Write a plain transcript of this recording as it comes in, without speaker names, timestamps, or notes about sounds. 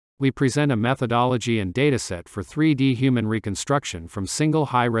we present a methodology and dataset for 3D human reconstruction from single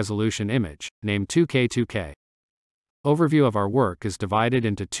high-resolution image, named 2K2K. Overview of our work is divided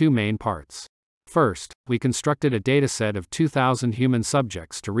into two main parts. First, we constructed a dataset of 2,000 human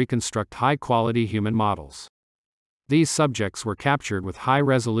subjects to reconstruct high-quality human models. These subjects were captured with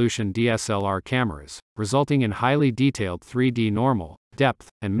high-resolution DSLR cameras, resulting in highly detailed 3D normal, depth,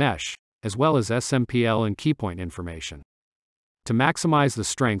 and mesh, as well as SMPL and keypoint information. To maximize the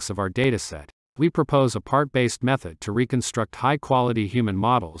strengths of our dataset, we propose a part-based method to reconstruct high-quality human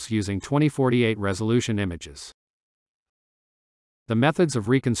models using 2048 resolution images. The methods of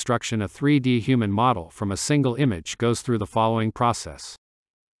reconstruction a 3D human model from a single image goes through the following process.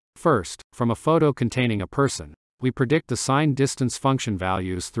 First, from a photo containing a person, we predict the signed distance function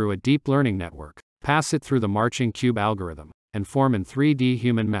values through a deep learning network, pass it through the marching cube algorithm, and form an 3D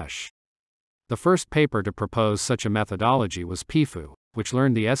human mesh. The first paper to propose such a methodology was PIFU, which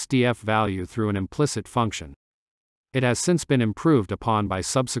learned the SDF value through an implicit function. It has since been improved upon by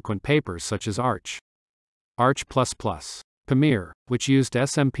subsequent papers such as Arch, Pamir, which used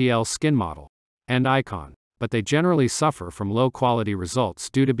SMPL skin model, and Icon, but they generally suffer from low-quality results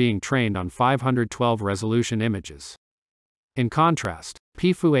due to being trained on 512 resolution images. In contrast,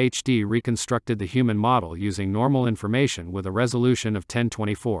 PIFU HD reconstructed the human model using normal information with a resolution of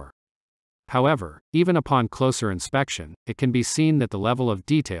 1024. However, even upon closer inspection, it can be seen that the level of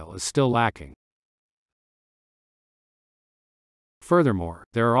detail is still lacking. Furthermore,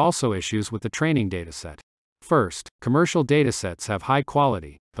 there are also issues with the training dataset. First, commercial datasets have high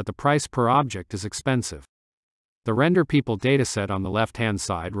quality, but the price per object is expensive. The Render People dataset on the left-hand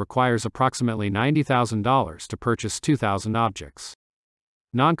side requires approximately $90,000 to purchase 2,000 objects.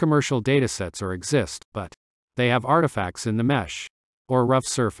 Non-commercial datasets exist, but they have artifacts in the mesh, or rough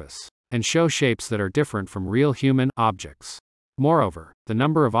surface, and show shapes that are different from real human objects. Moreover, the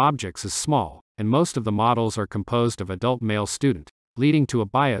number of objects is small, and most of the models are composed of adult male student, leading to a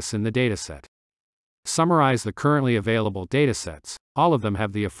bias in the dataset. Summarize the currently available datasets, all of them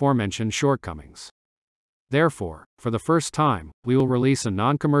have the aforementioned shortcomings. Therefore, for the first time, we will release a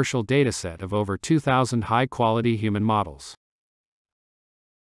non-commercial dataset of over 2,000 high-quality human models.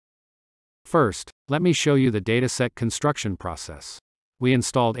 First, let me show you the dataset construction process. We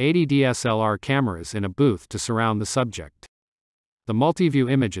installed 80 DSLR cameras in a booth to surround the subject. The multi-view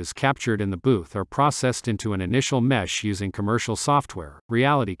images captured in the booth are processed into an initial mesh using commercial software,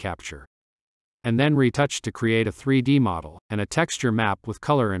 reality capture, and then retouched to create a 3D model and a texture map with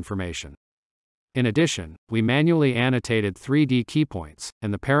color information. In addition, we manually annotated 3D keypoints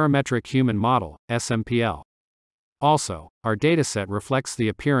and the parametric human model, SMPL. Also, our dataset reflects the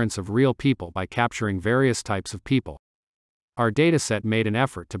appearance of real people by capturing various types of people. Our dataset made an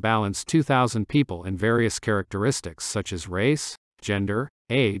effort to balance 2,000 people in various characteristics such as race, gender,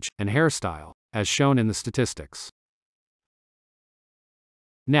 age, and hairstyle, as shown in the statistics.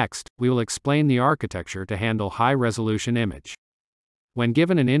 Next, we will explain the architecture to handle high-resolution image. When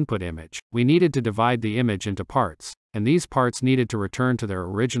given an input image, we needed to divide the image into parts, and these parts needed to return to their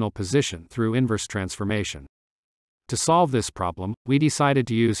original position through inverse transformation. To solve this problem, we decided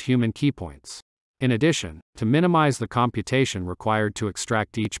to use human keypoints. In addition, to minimize the computation required to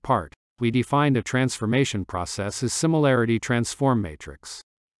extract each part, we defined a transformation process as similarity transform matrix.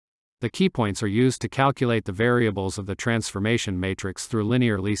 The keypoints are used to calculate the variables of the transformation matrix through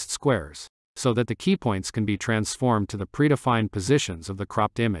linear least squares, so that the keypoints can be transformed to the predefined positions of the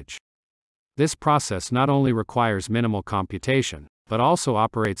cropped image. This process not only requires minimal computation, but also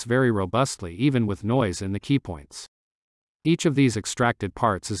operates very robustly even with noise in the keypoints. Each of these extracted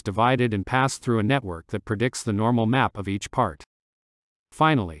parts is divided and passed through a network that predicts the normal map of each part.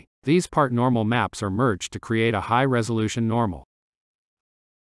 Finally, these part normal maps are merged to create a high-resolution normal.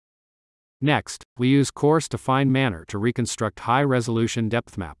 Next, we use coarse-to-fine manner to reconstruct high-resolution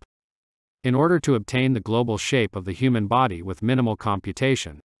depth map. In order to obtain the global shape of the human body with minimal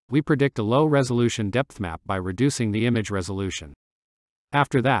computation, we predict a low-resolution depth map by reducing the image resolution.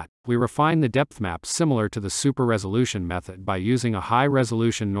 After that, we refine the depth map similar to the super-resolution method by using a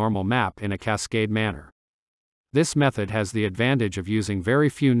high-resolution normal map in a cascade manner. This method has the advantage of using very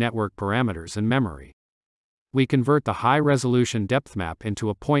few network parameters and memory. We convert the high-resolution depth map into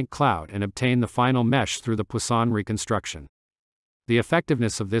a point cloud and obtain the final mesh through the Poisson reconstruction. The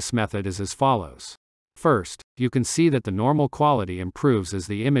effectiveness of this method is as follows. First, you can see that the normal quality improves as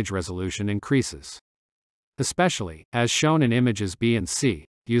the image resolution increases. Especially, as shown in images B and C,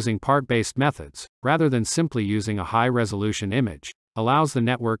 using part-based methods, rather than simply using a high-resolution image, allows the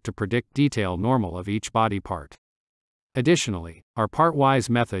network to predict detail normal of each body part. Additionally, our part-wise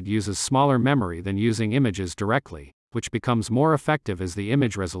method uses smaller memory than using images directly, which becomes more effective as the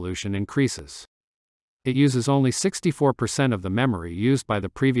image resolution increases. It uses only 64% of the memory used by the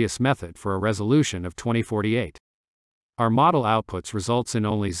previous method for a resolution of 2048. Our model outputs results in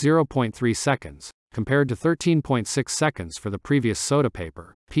only 0.3 seconds, compared to 13.6 seconds for the previous soda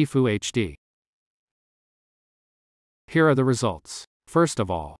paper, PFU HD. Here are the results. First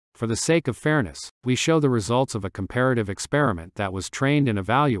of all, for the sake of fairness, we show the results of a comparative experiment that was trained and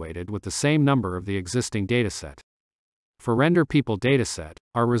evaluated with the same number of the existing dataset. For Render People dataset,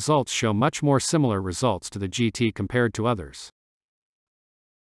 our results show much more similar results to the GT compared to others.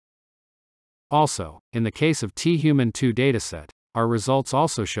 Also, in the case of T-Human 2 dataset, our results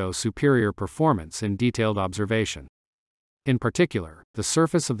also show superior performance in detailed observation. In particular, the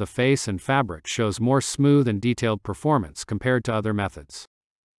surface of the face and fabric shows more smooth and detailed performance compared to other methods.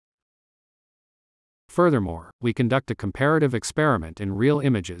 Furthermore, we conduct a comparative experiment in real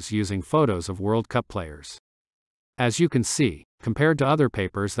images using photos of World Cup players. As you can see, compared to other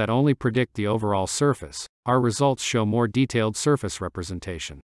papers that only predict the overall surface, our results show more detailed surface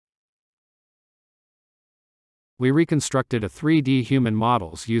representation. We reconstructed a 3D human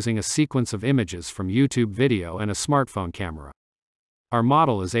models using a sequence of images from YouTube video and a smartphone camera. Our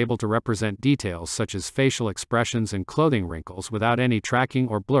model is able to represent details such as facial expressions and clothing wrinkles without any tracking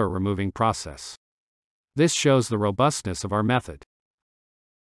or blur removing process. This shows the robustness of our method.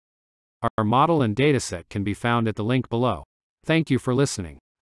 Our model and dataset can be found at the link below. Thank you for listening.